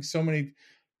 because I think so many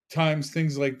times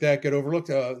things like that get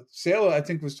overlooked. Sala, I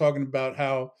think, was talking about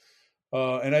how,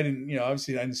 and I didn't,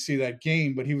 obviously I didn't see that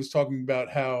game, but he was talking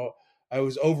about how I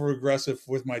was over aggressive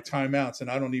with my timeouts, and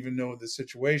I don't even know the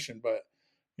situation, but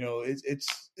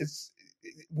it's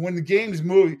when the game's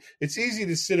moving, it's easy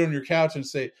to sit on your couch and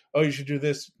say, oh, you should do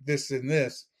this, this, and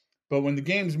this. But when the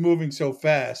game's moving so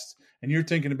fast and you're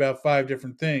thinking about 5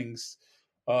 different things,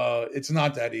 it's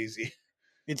not that easy.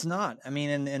 It's not. I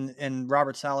mean, and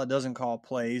Robert Saleh doesn't call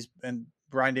plays, and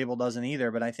Brian Daboll doesn't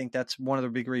either. But I think that's one of the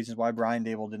big reasons why Brian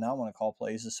Daboll did not want to call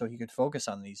plays, is so he could focus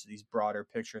on these broader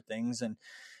picture things. And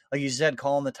like you said,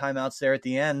 calling the timeouts there at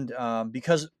the end,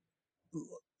 because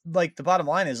like the bottom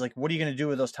line is, like, what are you going to do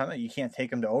with those timeouts? You can't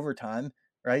take them to overtime,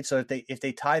 right? So if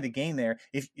they tie the game there,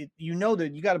 if you know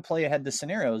that you got to play ahead the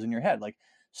scenarios in your head, like,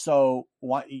 so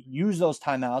use those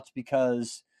timeouts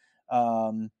because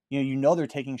they're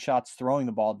taking shots throwing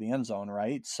the ball at the end zone,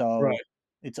 right? So right.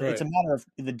 It's a matter of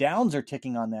the downs are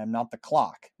ticking on them, not the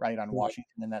clock, right, on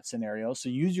Washington in that scenario. So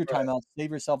use your timeouts,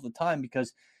 save yourself the time,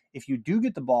 because if you do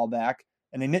get the ball back,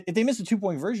 and if they miss a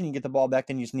 2-point version, you get the ball back,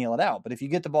 then you just kneel it out. But if you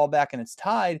get the ball back and it's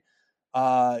tied,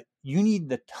 you need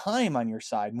the time on your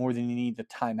side more than you need the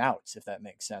timeouts, if that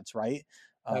makes sense, right?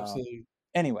 Absolutely.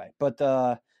 Anyway, but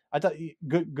I thought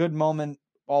good moment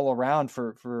all around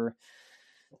for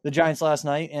the Giants last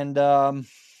night, and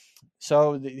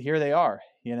so here they are.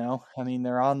 I mean,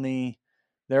 they're on the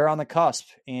cusp,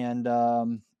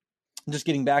 and just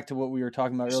getting back to what we were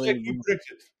talking about earlier.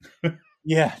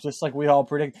 Yeah, just like we all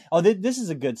predict. Oh, this is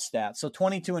a good stat. So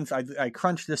 22 and I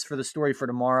crunched this for the story for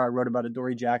tomorrow. I wrote about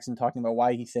Adoree Jackson talking about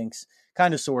why he thinks,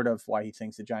 kind of sort of why he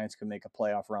thinks the Giants could make a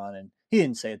playoff run, and he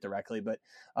didn't say it directly, but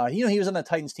he was on that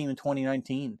Titans team in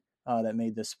 2019. That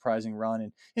made this surprising run.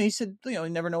 And he said, you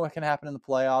never know what can happen in the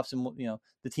playoffs. And,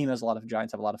 the team has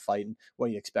Giants have a lot of fight, and what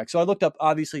do you expect? So I looked up,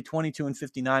 obviously 22 and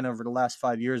 59 over the last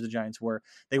 5 years, the Giants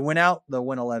they win out, they'll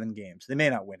win 11 games. They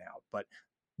may not win out, but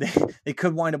they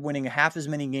could wind up winning half as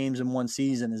many games in one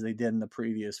season as they did in the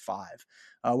previous 5,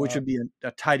 which would be a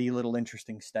tidy little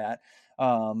interesting stat.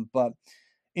 But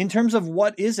in terms of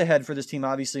what is ahead for this team,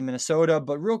 obviously Minnesota,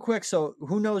 but real quick. So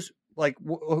who knows, like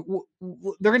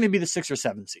they're going to be the 6 or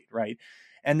 7 seed, right?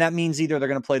 And that means either they're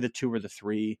going to play the 2 or the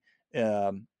 3.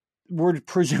 We're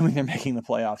presuming they're making the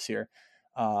playoffs here.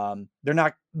 They're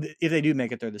not, if they do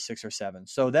make it, they're the 6 or 7.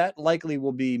 So that likely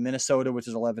will be Minnesota, which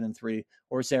is 11 and 3,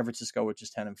 or San Francisco, which is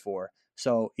 10 and 4.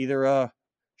 So either a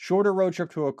shorter road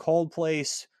trip to a cold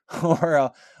place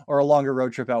or a longer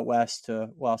road trip out west to,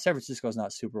 well, San Francisco is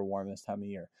not super warm this time of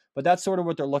year, but that's sort of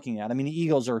what they're looking at. I mean, the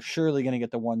Eagles are surely going to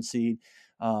get the 1 seed.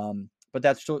 But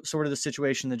that's sort of the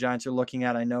situation the Giants are looking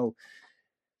at. I know,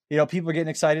 people are getting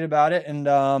excited about it, and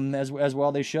as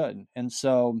well they should. And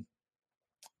so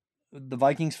the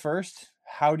Vikings first.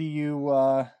 how do you?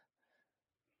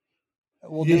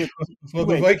 We'll Yeah, do it. well,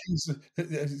 the Vikings.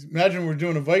 Imagine we're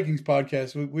doing a Vikings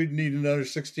podcast. We'd need another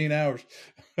 16 hours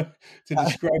to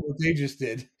describe what they just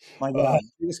did. My God,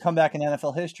 biggest comeback in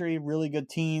NFL history. Really good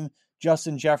team.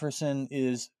 Justin Jefferson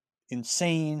is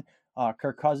insane.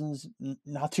 Kirk Cousins,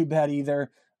 not too bad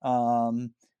either. How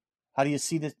do you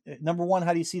see this? Number one,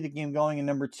 how do you see the game going? And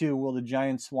number two, will the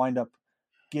Giants wind up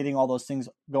getting all those things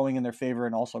going in their favor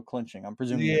and also clinching? I'm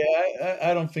presuming. Yeah,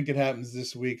 I don't think it happens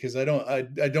this week because I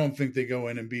don't think they go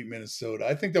in and beat Minnesota.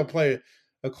 I think they'll play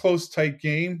a close, tight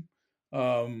game.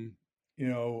 You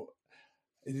know,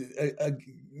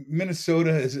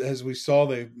 Minnesota, as we saw,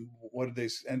 what did they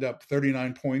end up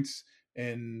 39 points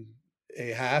in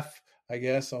a half? I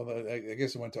guess, although I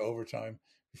guess it went to overtime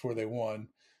before they won.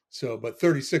 So, but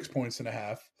 36 points and a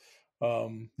half.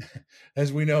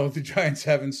 As we know, the Giants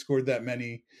haven't scored that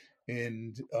many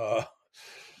in a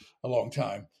long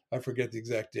time. I forget the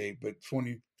exact date, but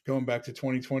going back to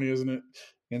 2020, isn't it?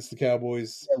 Against the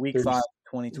Cowboys. Yeah, week 5,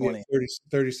 2020.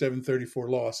 37-34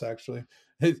 loss, actually.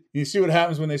 You see what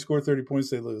happens when they score 30 points,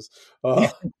 they lose.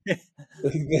 But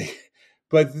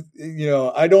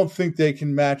I don't think they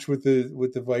can match with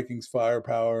the Vikings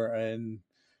firepower, and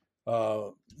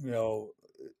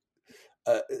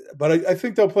but I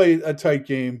think they'll play a tight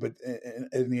game, but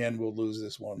in the end, we'll lose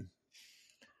this one.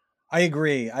 I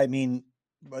agree. I mean,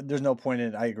 there's no point in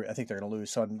it. I agree. I think they're going to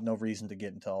lose, so no reason to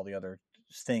get into all the other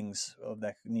things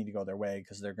that need to go their way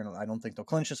because they're going to. I don't think they'll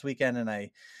clinch this weekend, and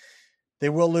they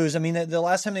will lose. I mean, the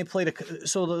last time they played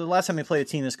a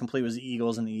team this complete was the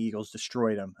Eagles, and the Eagles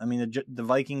destroyed them. I mean, the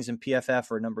Vikings and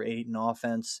PFF are number 8 in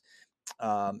offense,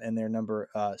 and they're number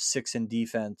 6 in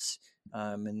defense.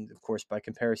 And of course, by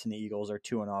comparison, the Eagles are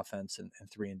 2 in offense and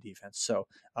 3 in defense. So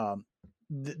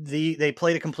they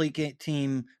played a complete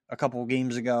team a couple of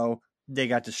games ago. They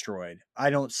got destroyed. I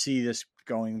don't see this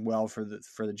going well for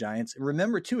the Giants.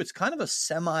 Remember, too, it's kind of a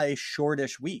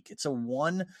semi-shortish week. It's a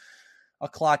 1:00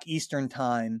 Eastern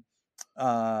time,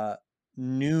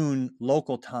 noon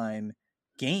local time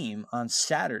game on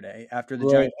Saturday after the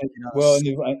Giants. Well,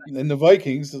 and the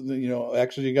Vikings,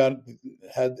 actually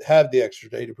had the extra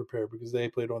day to prepare because they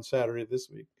played on Saturday this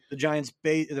week.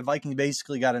 The Vikings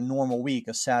basically got a normal week,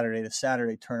 a Saturday to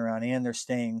Saturday turnaround,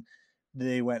 and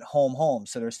they went home,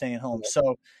 so they're staying home. Right.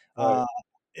 So Right.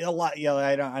 a lot. Yeah,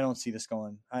 I don't see this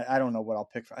going. I don't know what I'll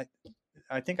pick.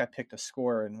 I think I picked a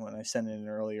score and when I sent it in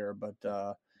earlier, but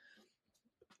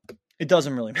it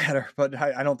doesn't really matter. But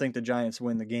I don't think the Giants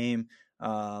win the game.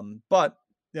 But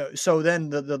so then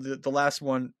the last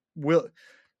one will.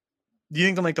 Do you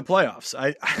think they'll make the playoffs?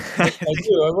 I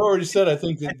do. I've already said I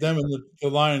think that them and the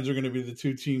Lions are going to be the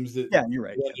two teams that you're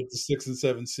right. End up the 6 and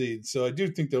 7 seeds. So I do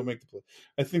think they'll make the play.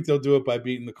 I think they'll do it by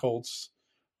beating the Colts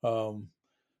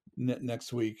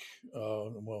next week.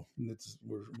 Well,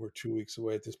 we're 2 weeks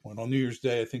away at this point. On New Year's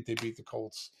Day, I think they beat the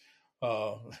Colts.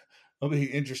 It'll be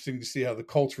interesting to see how the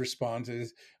Colts respond.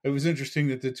 It was interesting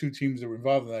that the two teams that were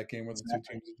involved in that game were the two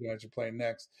teams the Giants are playing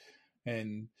next,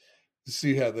 and to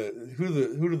see how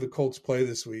who do the Colts play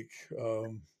this week?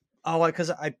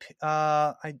 Because I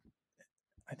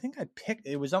think I picked.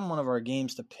 It was on one of our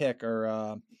games to pick.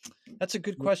 Or that's a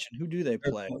good question. Who do they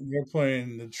play? They're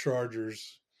playing the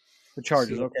Chargers. The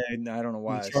Chargers. So, okay, I don't know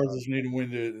why. The Chargers need to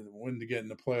win to get in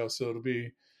the playoffs. So it'll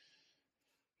be,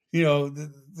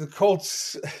 the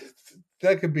Colts.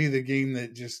 That could be the game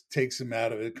that just takes them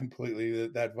out of it completely.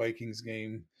 That Vikings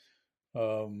game.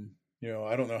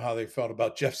 I don't know how they felt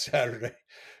about Jeff Saturday,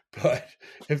 but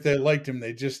if they liked him,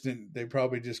 they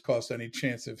probably just cost any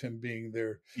chance of him being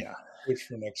their coach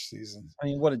for next season. I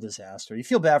mean, what a disaster. You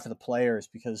feel bad for the players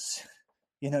because,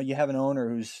 you have an owner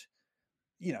who's,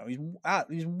 he's a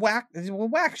whack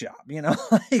job,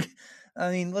 like,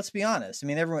 I mean, let's be honest. I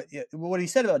mean, everyone, what he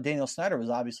said about Daniel Snyder was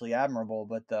obviously admirable,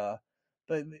 but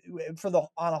on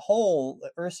a whole,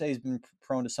 Irsay's been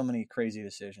prone to so many crazy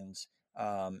decisions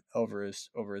over his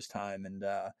time, and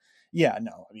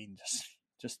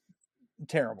just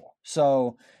terrible.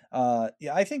 So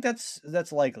I think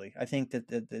that's likely. I think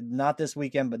that not this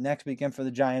weekend, but next weekend for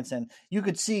the Giants, and you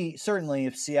could see certainly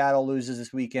if Seattle loses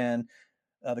this weekend,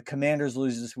 the Commanders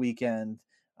lose this weekend,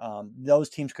 those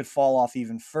teams could fall off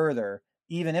even further,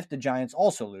 even if the Giants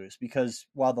also lose, because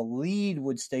while the lead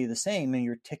would stay the same, and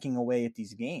you're ticking away at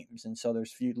these games, and so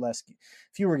there's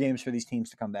fewer games for these teams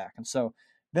to come back, and so.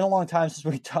 Been a long time since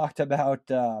we talked about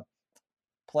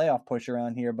playoff push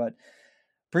around here, but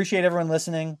appreciate everyone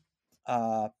listening.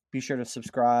 Be sure to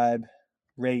subscribe,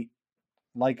 rate,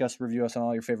 like us, review us on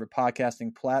all your favorite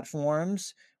podcasting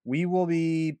platforms. We will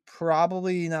be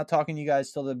probably not talking to you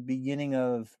guys till the beginning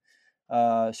of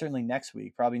certainly next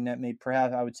week, probably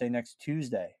perhaps I would say next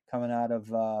Tuesday, coming out of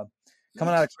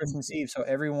Christmas Eve. So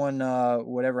everyone,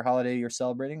 whatever holiday you're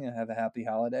celebrating, have a happy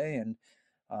holiday, and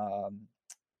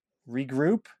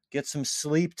regroup, get some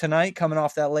sleep tonight, coming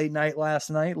off that late night last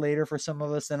night, later for some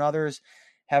of us than others.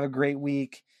 Have a great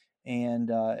week, and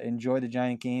enjoy the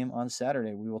Giant game on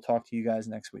Saturday. We will talk to you guys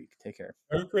next week. Take care.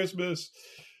 Merry Christmas.